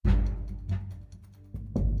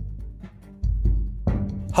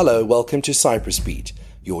Hello, welcome to Cyprus Beat,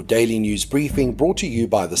 your daily news briefing brought to you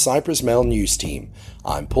by the Cyprus Mail news team.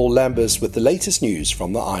 I'm Paul Lambus with the latest news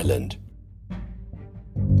from the island.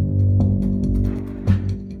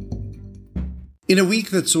 In a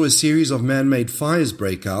week that saw a series of man-made fires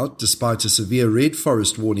break out, despite a severe red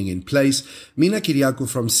forest warning in place, Mina Kyriakou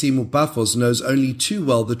from Simou knows only too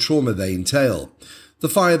well the trauma they entail. The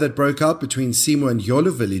fire that broke out between Simou and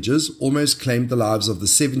Yiolou villages almost claimed the lives of the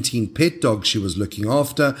 17 pet dogs she was looking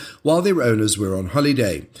after while their owners were on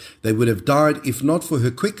holiday. They would have died if not for her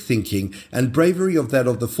quick thinking and bravery of that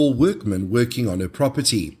of the 4 workmen working on her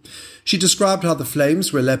property. She described how the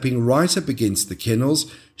flames were lapping right up against the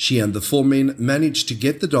kennels. She and the 4 men managed to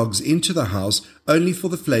get the dogs into the house, only for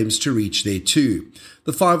the flames to reach there too.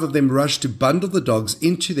 The 5 of them rushed to bundle the dogs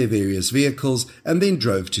into their various vehicles and then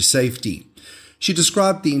drove to safety. She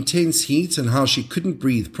described the intense heat and how she couldn't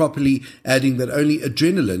breathe properly, adding that only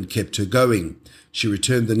adrenaline kept her going. She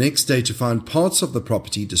returned the next day to find parts of the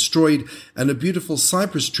property destroyed and a beautiful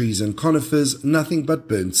cypress trees and conifers nothing but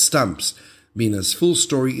burnt stumps. Mina's full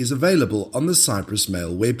story is available on the Cyprus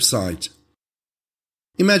Mail website.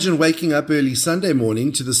 Imagine waking up early Sunday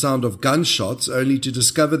morning to the sound of gunshots only to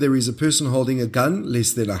discover there is a person holding a gun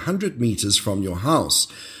less than 100 meters from your house.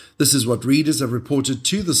 This is what readers have reported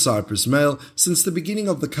to the Cyprus Mail since the beginning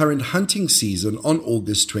of the current hunting season on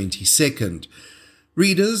August 22nd.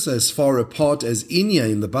 Readers as far apart as Inia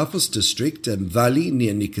in the Bafos district and Vali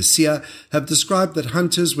near Nicosia have described that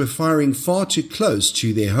hunters were firing far too close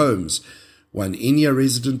to their homes. One Inia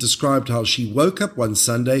resident described how she woke up one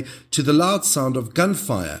Sunday to the loud sound of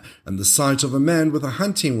gunfire and the sight of a man with a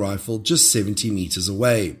hunting rifle just 70 meters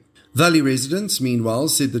away. Valley residents, meanwhile,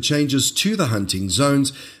 said the changes to the hunting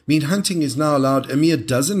zones mean hunting is now allowed a mere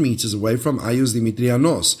dozen meters away from Ayos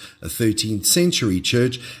Dimitrianos, a 13th century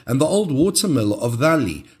church, and the old watermill of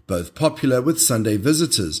Valley, both popular with Sunday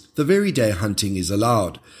visitors, the very day hunting is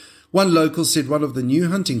allowed. One local said one of the new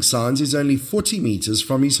hunting signs is only 40 meters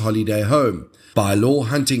from his holiday home. By law,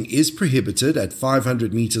 hunting is prohibited at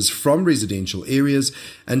 500 meters from residential areas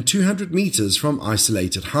and 200 meters from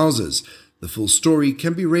isolated houses. The full story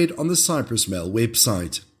can be read on the Cyprus Mail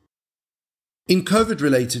website. In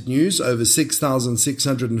COVID-related news, over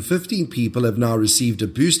 6,615 people have now received a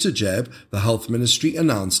booster jab, the Health Ministry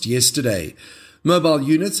announced yesterday. Mobile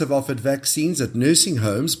units have offered vaccines at nursing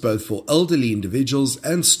homes, both for elderly individuals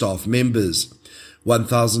and staff members.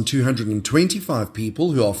 1,225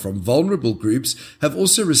 people who are from vulnerable groups have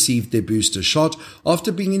also received their booster shot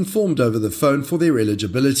after being informed over the phone for their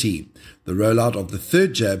eligibility. The rollout of the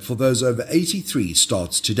 3rd jab for those over 83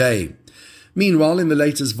 starts today. Meanwhile, in the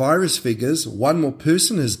latest virus figures, 1 more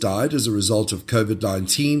person has died as a result of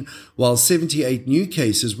COVID-19, while 78 new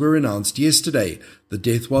cases were announced yesterday. The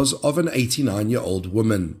death was of an 89-year-old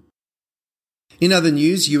woman. In other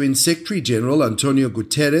news, UN Secretary-General Antonio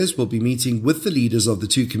Guterres will be meeting with the leaders of the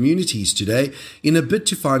 2 communities today in a bid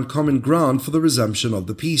to find common ground for the resumption of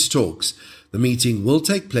the peace talks. The meeting will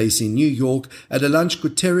take place in New York at a lunch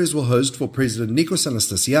Guterres will host for President Nikos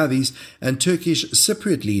Anastasiadis and Turkish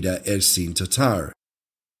Cypriot leader Ersin Tatar.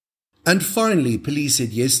 And finally, police said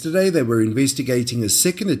yesterday they were investigating a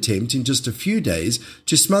second attempt in just a few days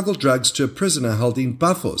to smuggle drugs to a prisoner held in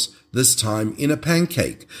Bafos, this time in a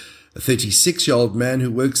pancake. A 36-year-old man who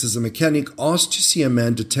works as a mechanic asked to see a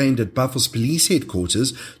man detained at Bafos police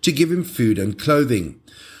headquarters to give him food and clothing.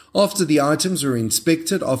 After the items were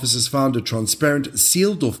inspected, officers found a transparent,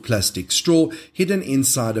 sealed-off plastic straw hidden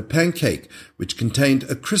inside a pancake, which contained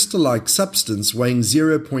a crystal-like substance weighing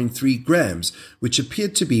 0.3 grams, which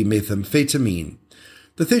appeared to be methamphetamine.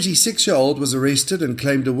 The 36-year-old was arrested and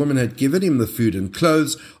claimed a woman had given him the food and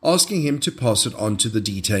clothes, asking him to pass it on to the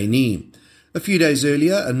detainee. A few days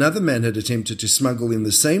earlier, another man had attempted to smuggle in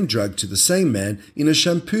the same drug to the same man in a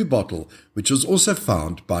shampoo bottle, which was also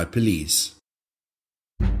found by police.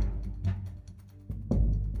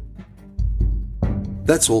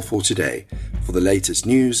 That's all for today. For the latest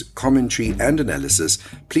news, commentary and analysis,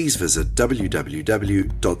 please visit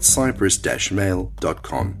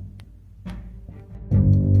www.cyprus-mail.com.